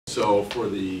So for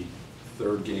the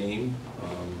third game,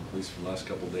 at least for the last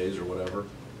couple of days or whatever,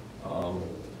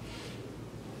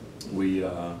 we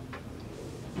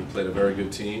played a very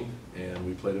good team and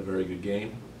we played a very good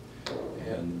game.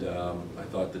 And I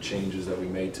thought the changes that we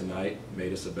made tonight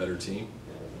made us a better team.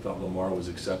 I thought Lamar was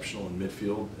exceptional in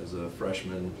midfield as a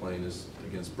freshman playing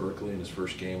against Berkeley in his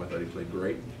first game. I thought he played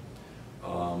great.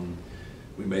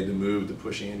 We made the move to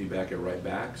push Andy back at right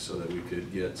back so that we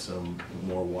could get some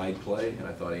more wide play, and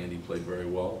I thought Andy played very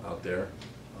well out there.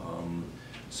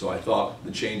 So I thought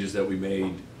the changes that we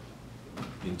made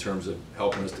in terms of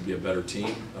helping us to be a better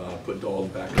team, put Dalton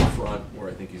back in front where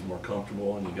I think he's more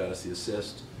comfortable and he got us the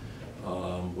assist.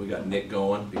 We got Nick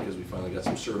going because we finally got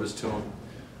some service to him.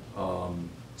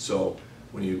 So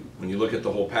when you look at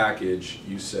the whole package,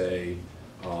 you say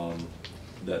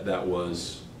that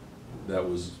was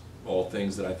all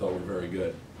things that I thought were very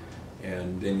good.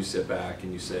 And then you sit back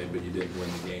and you say, but you didn't win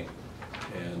the game.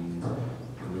 And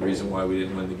the reason why we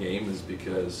didn't win the game is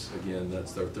because, again,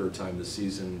 that's our third time this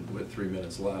season with 3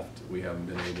 minutes left. We haven't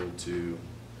been able to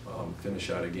finish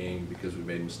out a game because we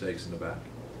made mistakes in the back.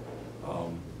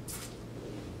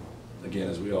 Again,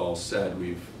 as we all said,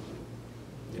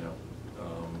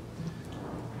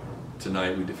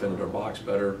 tonight we defended our box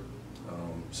better.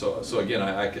 So again,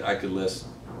 I could list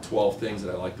 12 things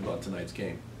that I liked about tonight's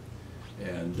game.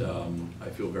 And I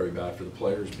feel very bad for the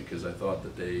players because I thought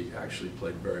that they actually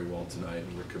played very well tonight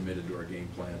and were committed to our game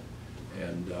plan.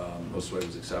 And Josue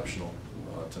was exceptional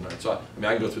tonight. So I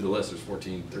can go through the list. There's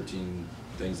 14, 13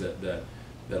 things that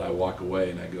I walk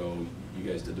away and I go, you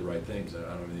guys did the right things. I don't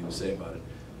have anything to say about it.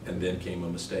 And then came a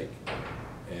mistake.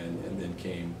 And then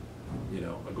came,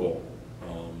 a goal.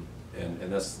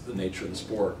 And that's the nature of the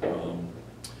sport.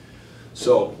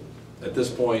 So at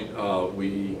this point,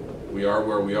 we are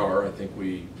where we are. I think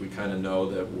we kind of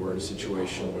know that we're in a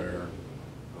situation where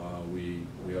we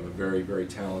have a very, very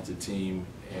talented team,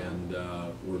 and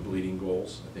we're bleeding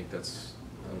goals. I think that's,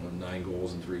 I don't know, 9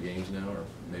 goals in 3 games now, or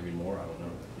maybe more. I don't know.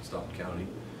 We stopped counting,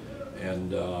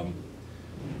 and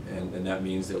that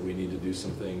means that we need to do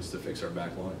some things to fix our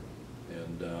back line.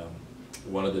 And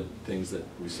one of the things that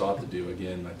we sought to do,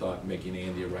 again, I thought making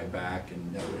Andy a right back,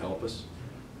 and that would help us.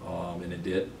 And it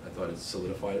did. I thought it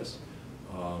solidified us.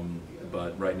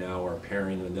 But right now our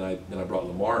pairing, and then I brought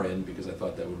Lamar in because I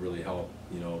thought that would really help,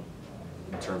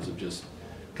 in terms of just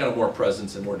kind of more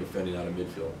presence and more defending out of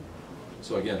midfield.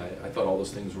 So again, I thought all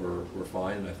those things were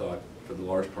fine, and I thought for the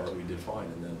large part we did fine.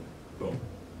 And then boom,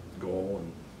 goal,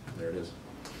 and there it is.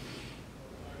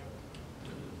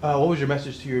 What was your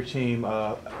message to your team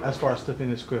as far as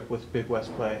flipping the script with Big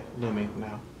West play looming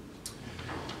now?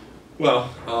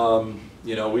 Well,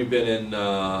 we've been in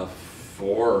 4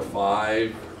 or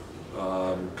 5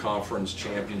 conference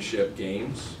championship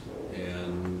games,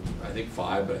 and I think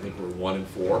 5, but I think we're 1 and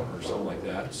 4 or something like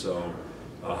that. So,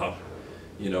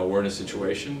 we're in a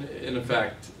situation, and in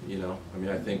fact,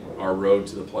 I think our road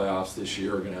to the playoffs this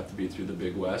year are going to have to be through the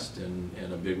Big West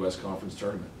and a Big West Conference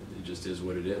tournament. It just is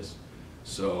what it is.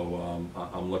 So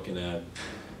I'm looking at,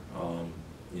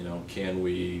 can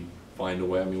we find a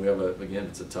way? I mean, we have again,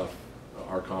 it's a tough.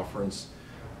 Our conference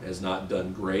has not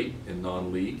done great in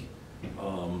non-league,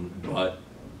 but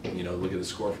look at the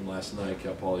score from last night.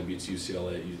 Cal Poly beats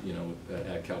UCLA,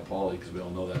 at Cal Poly, because we all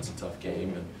know that's a tough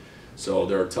game, and so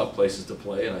there are tough places to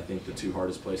play. And I think the 2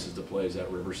 hardest places to play is at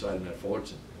Riverside and at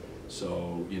Fullerton.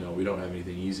 So we don't have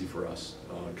anything easy for us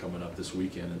coming up this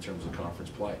weekend in terms of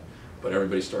conference play. But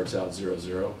everybody starts out 0-0.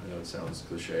 I know it sounds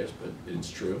cliches, but it's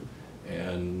true.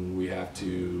 And we have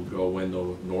to go win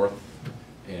the North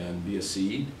and be a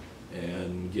seed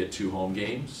and get 2 home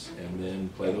games and then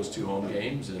play those 2 home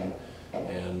games,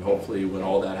 and hopefully when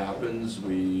all that happens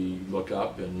we look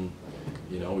up and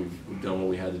we've done what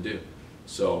we had to do.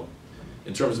 So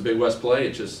in terms of Big West play,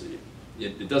 it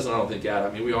doesn't, I don't think, add.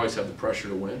 I mean, we always have the pressure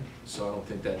to win, so I don't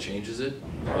think that changes it.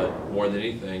 But more than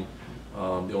anything,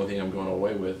 the only thing I'm going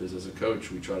away with is, as a coach,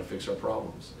 we try to fix our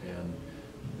problems.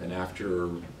 And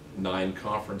after 9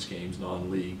 conference games,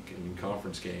 non-league,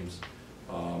 conference games,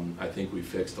 I think we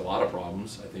fixed a lot of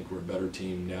problems. I think we're a better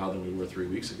team now than we were 3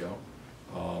 weeks ago,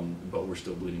 but we're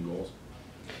still bleeding goals.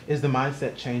 Is the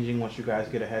mindset changing once you guys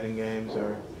get ahead in games,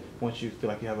 or once you feel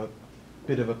like you have a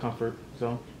bit of a comfort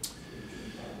zone?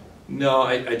 No,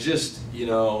 I just,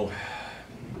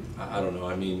 I don't know.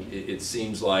 I mean, it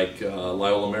seems like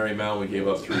Loyola Marymount, we gave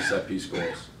up 3 set-piece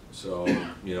goals. So,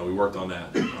 we worked on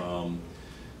that. I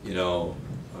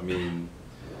mean,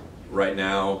 right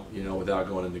now, without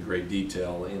going into great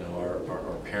detail, our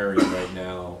pairing right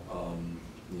now,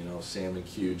 Sam and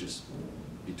Q, just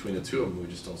between the 2 of them, we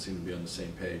just don't seem to be on the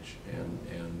same page.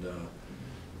 And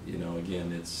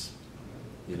again,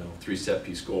 you know, 3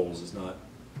 set-piece goals is not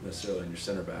necessarily on your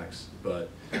center backs, but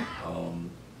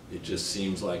it just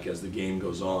seems like as the game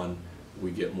goes on,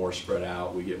 we get more spread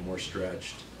out, we get more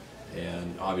stretched,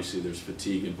 and obviously there's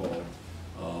fatigue involved.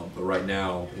 But right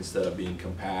now, instead of being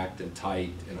compact and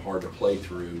tight and hard to play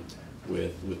through,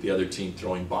 with the other team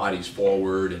throwing bodies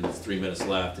forward and it's 3 minutes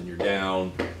left and you're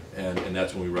down, and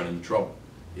that's when we run into trouble.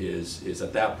 Is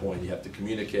at that point you have to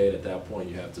communicate, at that point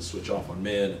you have to switch off on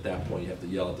men, at that point you have to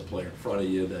yell at the player in front of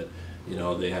you that, you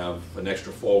know, they have an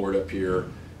extra forward up here,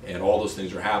 and all those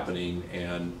things are happening,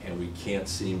 and we can't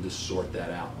seem to sort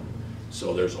that out.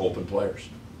 So there's open players,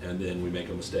 and then we make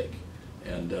a mistake.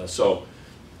 And so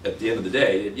at the end of the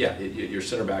day, your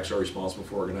center backs are responsible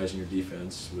for organizing your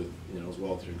defense with, you know, as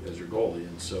well as your goalie.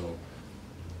 And so,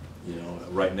 you know,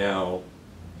 right now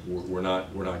we're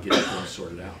not getting things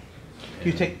sorted out.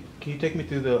 Can you take me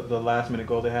through the last minute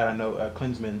goal they had? I know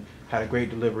Klinsmann had a great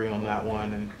delivery on that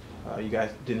one, and you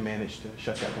guys didn't manage to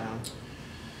shut that down.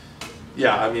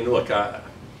 Yeah, I mean, look,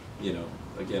 you know,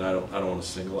 again, I don't want to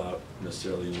single out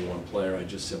necessarily any one player. I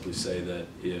just simply say that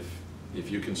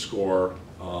if you can score,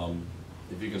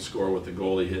 with the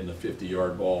goalie hitting a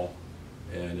 50-yard ball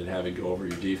and it having to go over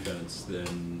your defense,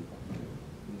 then,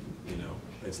 you know,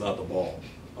 it's not the ball.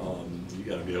 You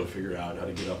got to be able to figure out how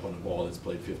to get up on a ball that's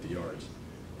played 50 yards,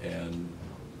 and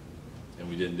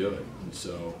we didn't do it. And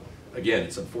so, again,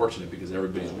 it's unfortunate because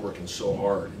everybody's working so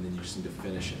hard, and then you just need to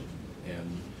finish it.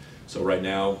 And so right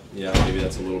now, yeah, maybe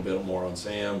that's a little bit more on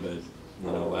Sam, but,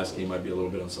 you know, last game might be a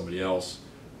little bit on somebody else.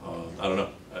 I don't know.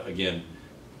 Again,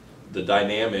 the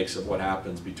dynamics of what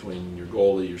happens between your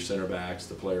goalie, your center backs,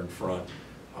 the player in front,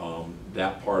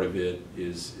 that part of it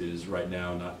is right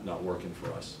now not working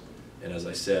for us. And as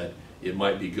I said, it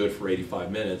might be good for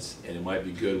 85 minutes, and it might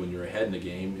be good when you're ahead in the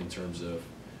game in terms of,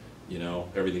 you know,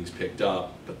 everything's picked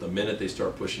up. But the minute they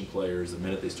start pushing players, the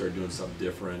minute they start doing something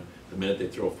different, the minute they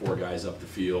throw 4 guys up the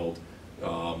field,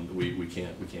 we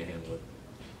can't handle it.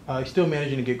 You're still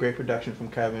managing to get great production from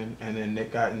Kevin, and then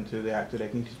Nick got into the act today.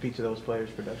 Can you speak to those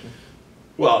players' production?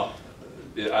 Well,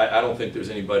 I don't think there's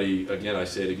anybody. Again, I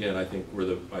say it again. I think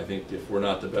if we're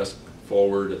not the best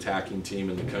forward attacking team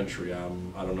in the country, I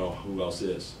don't know who else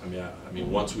is. I mean,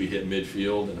 once we hit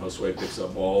midfield and Josue picks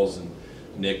up balls and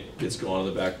Nick gets going on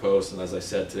the back post, and as I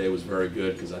said today was very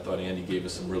good because I thought Andy gave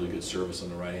us some really good service on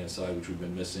the right hand side, which we've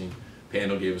been missing.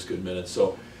 Pando gave us good minutes.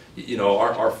 So, you know,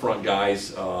 our front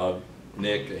guys,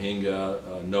 Nick,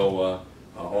 Hinga, Noah,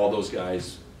 all those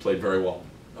guys played very well,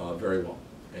 very well.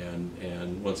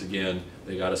 And once again,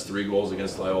 they got us 3 goals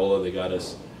against Loyola. They got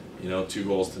us, you know, 2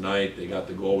 goals tonight. They got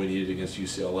the goal we needed against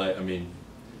UCLA. I mean,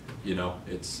 you know,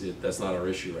 that's not our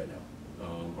issue right now.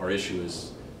 Our issue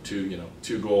is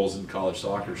 2 goals in college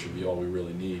soccer should be all we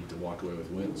really need to walk away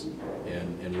with wins.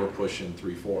 And we're pushing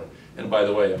 3-4. And by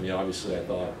the way, I mean, obviously I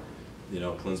thought, you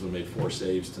know, Klinsmann made 4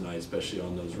 saves tonight, especially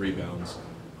on those rebounds.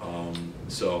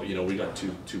 So, you know, we got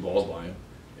two balls by him,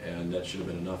 and that should have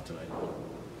been enough tonight.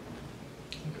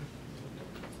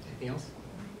 Anything else?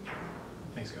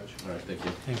 Thanks, Coach. All right, thank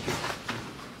you. Thank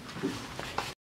you.